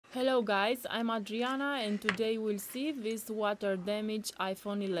Hello guys, I'm Adriana and today we'll see this water damaged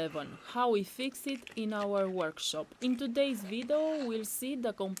iPhone 11, how we fix it in our workshop. In today's video we'll see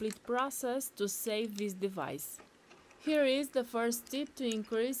the complete process to save this device. Here is the first tip to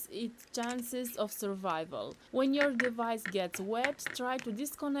increase its chances of survival. When your device gets wet, try to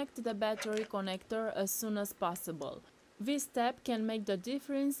disconnect the battery connector as soon as possible. This step can make the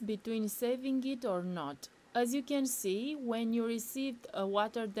difference between saving it or not. As you can see, when you received a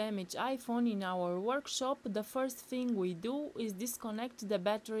water-damaged iPhone in our workshop, the first thing we do is disconnect the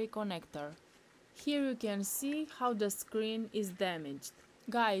battery connector. Here you can see how the screen is damaged.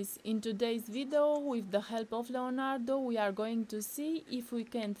 Guys, in today's video, with the help of Leonardo, we are going to see if we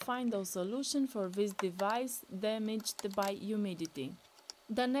can find a solution for this device damaged by humidity.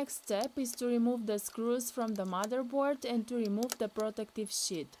 The next step is to remove the screws from the motherboard and to remove the protective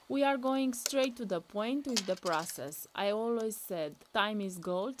sheet. We are going straight to the point with the process. I always said time is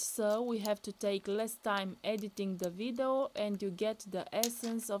gold, so we have to take less time editing the video and you get the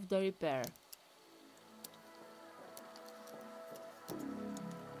essence of the repair.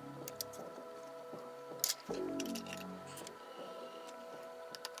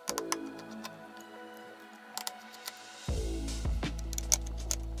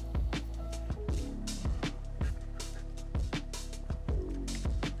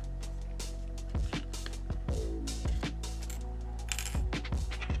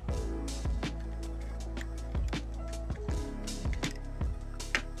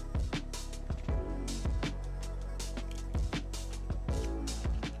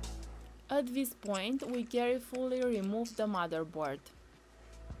 At this point, we carefully remove the motherboard.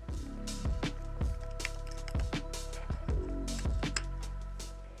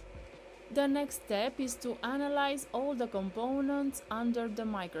 The next step is to analyze all the components under the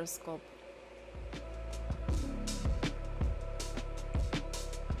microscope.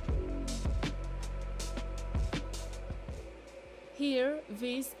 Here,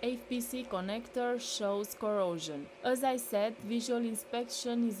 this FPC connector shows corrosion. As I said, visual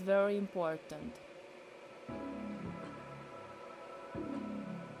inspection is very important.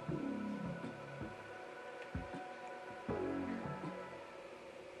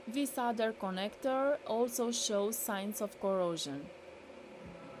 This other connector also shows signs of corrosion.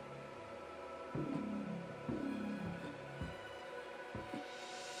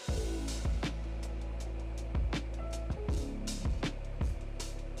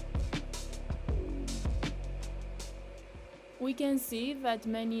 We can see that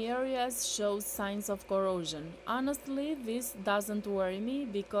many areas show signs of corrosion. Honestly, this doesn't worry me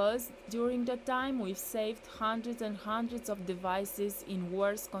because during the time we've saved hundreds and hundreds of devices in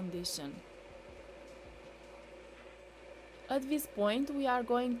worse condition. At this point, we are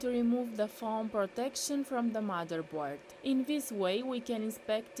going to remove the foam protection from the motherboard. In this way, we can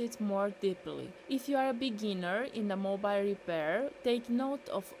inspect it more deeply. If you are a beginner in the mobile repair, take note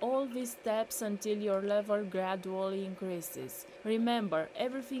of all these steps until your level gradually increases. Remember,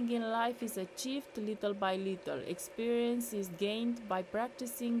 everything in life is achieved little by little. Experience is gained by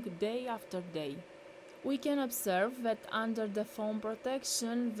practicing day after day. We can observe that under the foam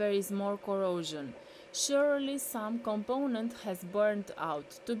protection there is more corrosion. Surely some component has burned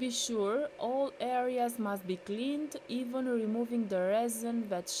out. To be sure, all areas must be cleaned, even removing the resin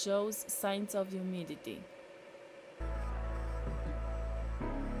that shows signs of humidity.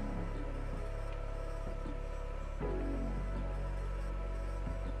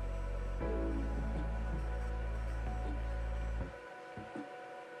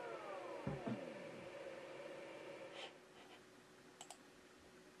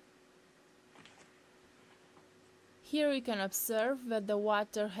 Here we can observe that the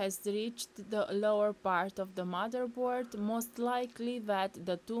water has reached the lower part of the motherboard, most likely that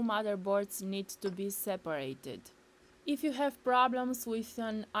the two motherboards need to be separated. If you have problems with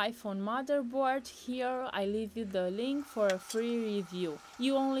an iPhone motherboard, here I leave you the link for a free review.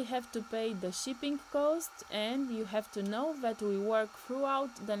 You only have to pay the shipping cost and you have to know that we work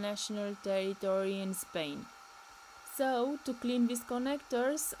throughout the national territory in Spain. So, to clean these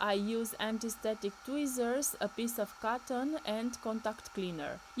connectors, I use anti-static tweezers, a piece of cotton and contact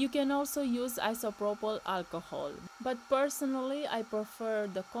cleaner. You can also use isopropyl alcohol, but personally I prefer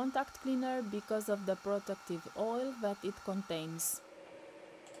the contact cleaner because of the protective oil that it contains.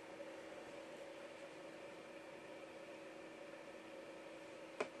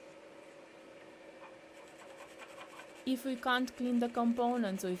 If we can't clean the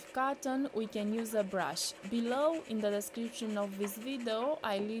components with cotton, we can use a brush. Below, in the description of this video,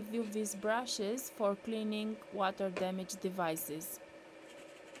 I leave you these brushes for cleaning water-damaged devices.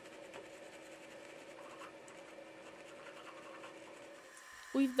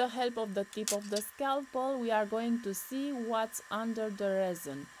 With the help of the tip of the scalpel, we are going to see what's under the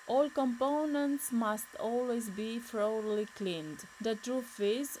resin. All components must always be thoroughly cleaned. The truth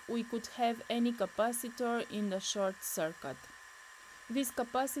is, we could have any capacitor in the short circuit. This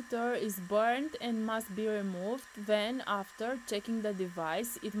capacitor is burned and must be removed, then after checking the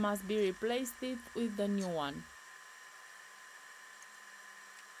device, it must be replaced with the new one.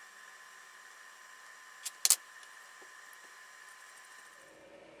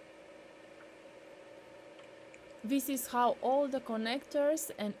 This is how all the connectors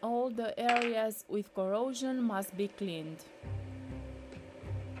and all the areas with corrosion must be cleaned.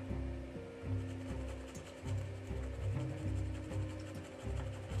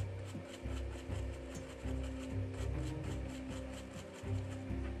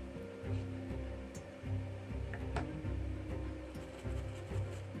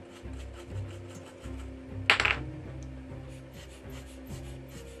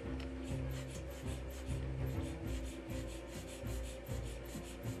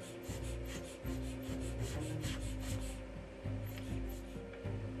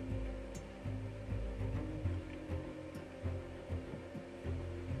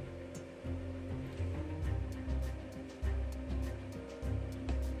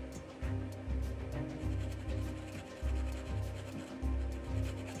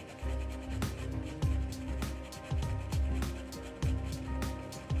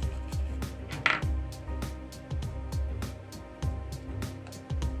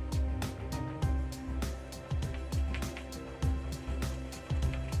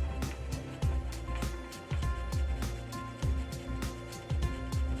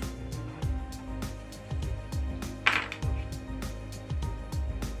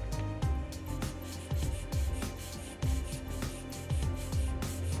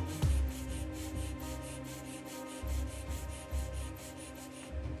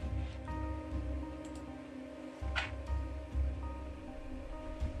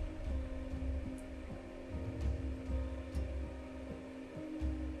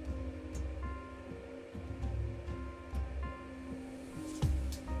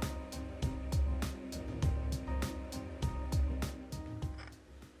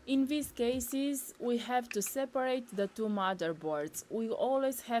 In these cases, we have to separate the two motherboards. We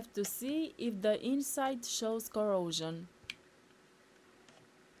always have to see if the inside shows corrosion.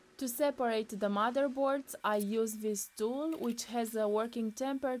 To separate the motherboards, I use this tool, which has a working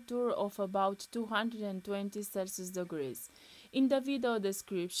temperature of about 220 Celsius degrees. In the video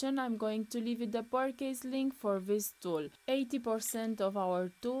description, I'm going to leave you the purchase link for this tool. 80% of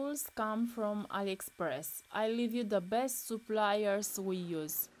our tools come from AliExpress. I'll leave you the best suppliers we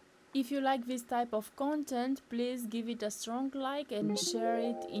use. If you like this type of content, please give it a strong like and share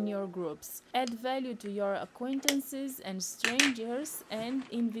it in your groups. Add value to your acquaintances and strangers, and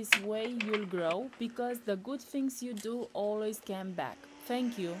in this way you'll grow, because the good things you do always come back.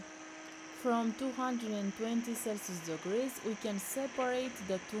 Thank you. From 220 Celsius degrees, we can separate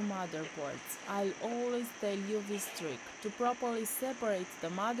the two motherboards. I'll always tell you this trick. To properly separate the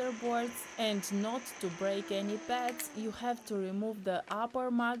motherboards and not to break any pads, you have to remove the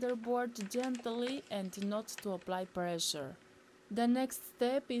upper motherboard gently and not to apply pressure. The next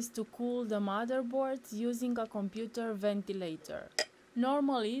step is to cool the motherboards using a computer ventilator.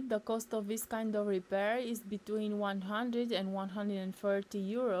 Normally, the cost of this kind of repair is between 100 and 130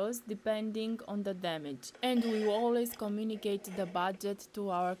 euros depending on the damage, and we always communicate the budget to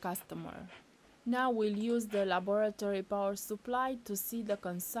our customer. Now we'll use the laboratory power supply to see the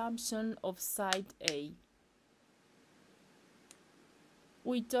consumption of side A.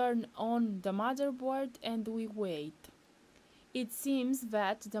 We turn on the motherboard and we wait. It seems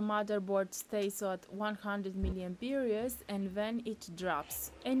that the motherboard stays at 100 mA and then it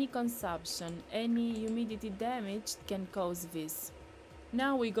drops. Any consumption, any humidity damage can cause this.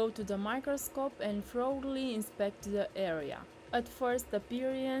 Now we go to the microscope and thoroughly inspect the area. At first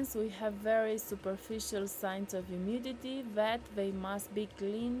appearance, we have very superficial signs of humidity that they must be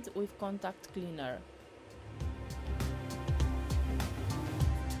cleaned with contact cleaner.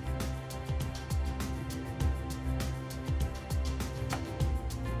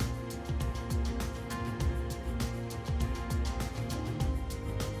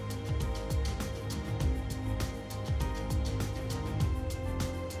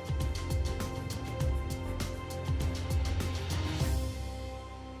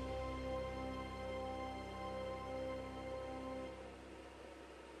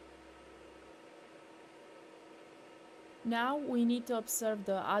 Now we need to observe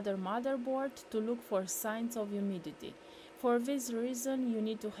the other motherboard to look for signs of humidity. For this reason, you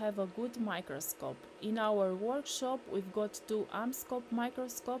need to have a good microscope. In our workshop, we've got two Amscope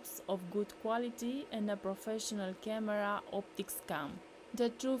microscopes of good quality and a professional camera optics cam. The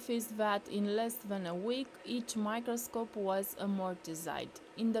truth is that in less than a week, each microscope was amortized.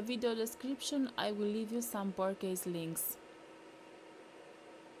 In the video description, I will leave you some purchase links.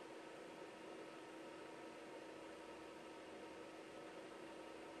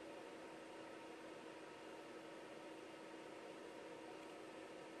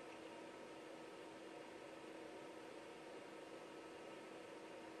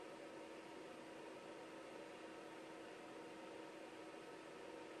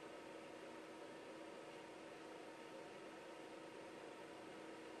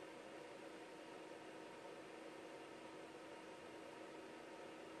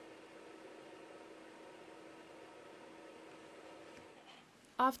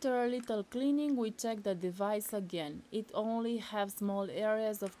 After a little cleaning, we check the device again. It only has small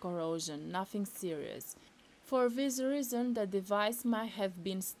areas of corrosion, nothing serious. For this reason, the device might have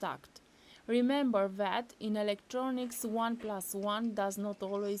been stuck. Remember that in electronics 1 plus 1 does not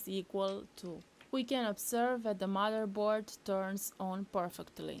always equal 2. We can observe that the motherboard turns on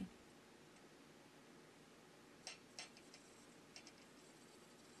perfectly.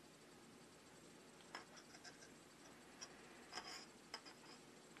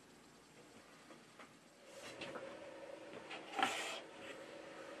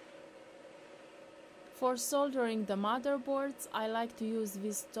 For soldering the motherboards, I like to use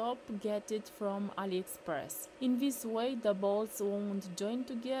this top, get it from AliExpress. In this way the bolts won't join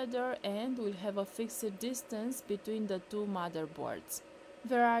together and we'll have a fixed distance between the two motherboards.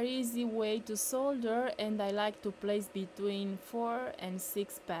 There are easy ways to solder and I like to place between 4 and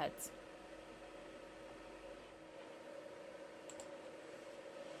 6 pads.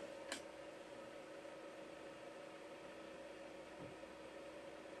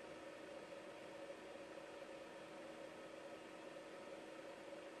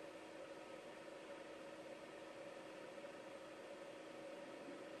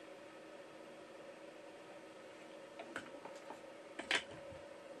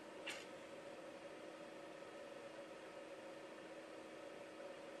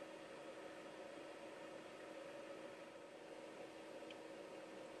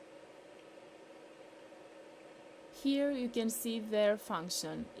 Here you can see their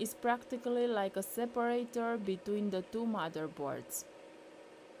function. It's practically like a separator between the two motherboards.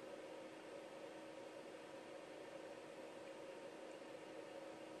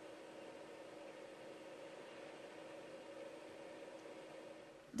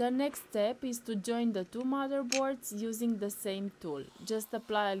 The next step is to join the two motherboards using the same tool. Just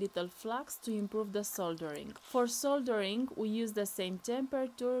apply a little flux to improve the soldering. For soldering, we use the same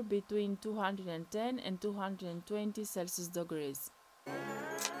temperature between 210 and 220 Celsius degrees.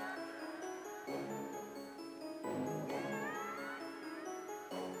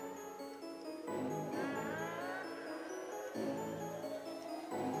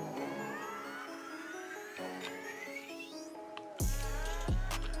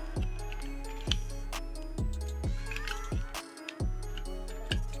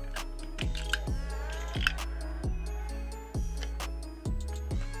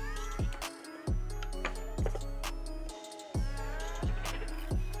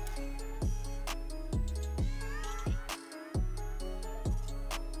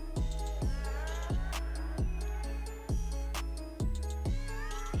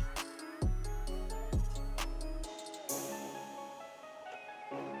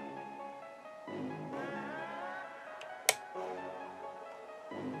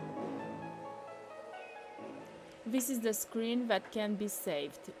 This is the screen that can be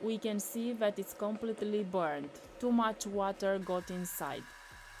saved. We can see that it's completely burned. Too much water got inside.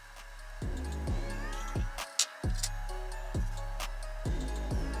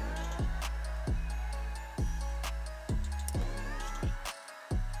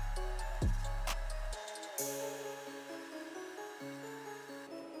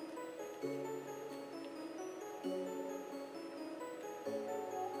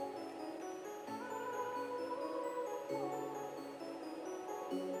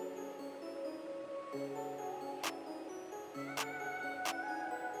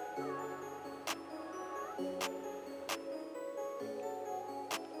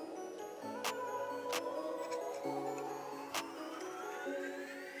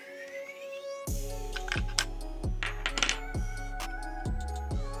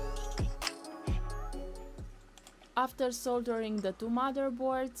 After soldering the two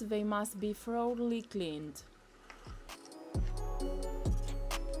motherboards, they must be thoroughly cleaned.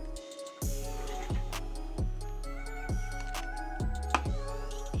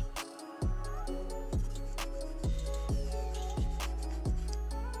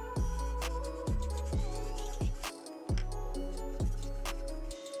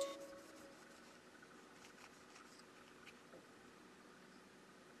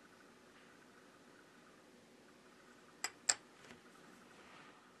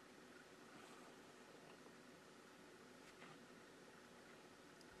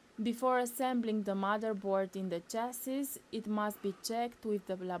 Before assembling the motherboard in the chassis, it must be checked with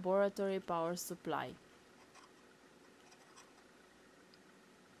the laboratory power supply.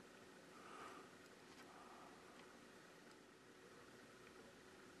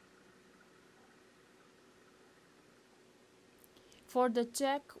 For the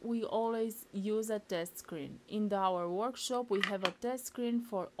check, we always use a test screen. In our workshop, we have a test screen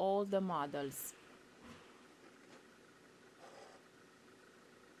for all the models.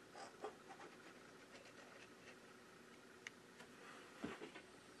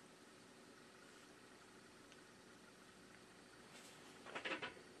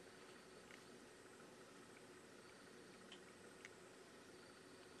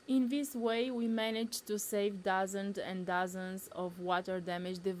 In this way, we manage to save dozens and dozens of water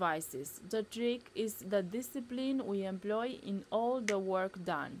damage devices. The trick is the discipline we employ in all the work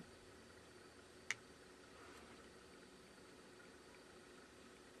done.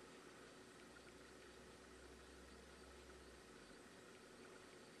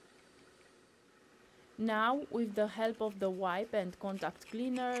 Now, with the help of the wipe and contact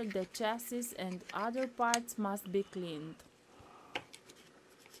cleaner, the chassis and other parts must be cleaned.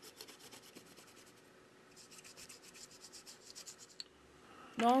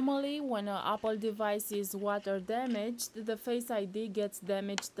 Normally, when an Apple device is water damaged, the Face ID gets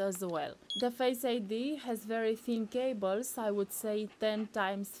damaged as well. The Face ID has very thin cables, I would say 10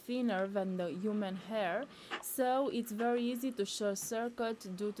 times thinner than the human hair, so it's very easy to short circuit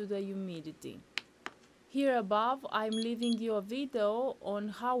due to the humidity. Here above, I'm leaving you a video on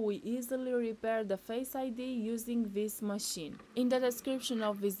how we easily repair the Face ID using this machine. In the description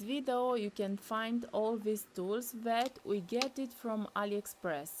of this video, you can find all these tools that we get it from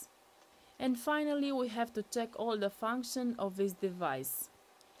AliExpress. And finally, we have to check all the function of this device.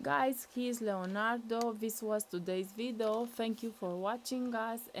 Guys, here's Leonardo. This was today's video. Thank you for watching,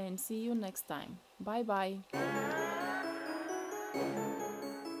 guys, and see you next time. Bye bye.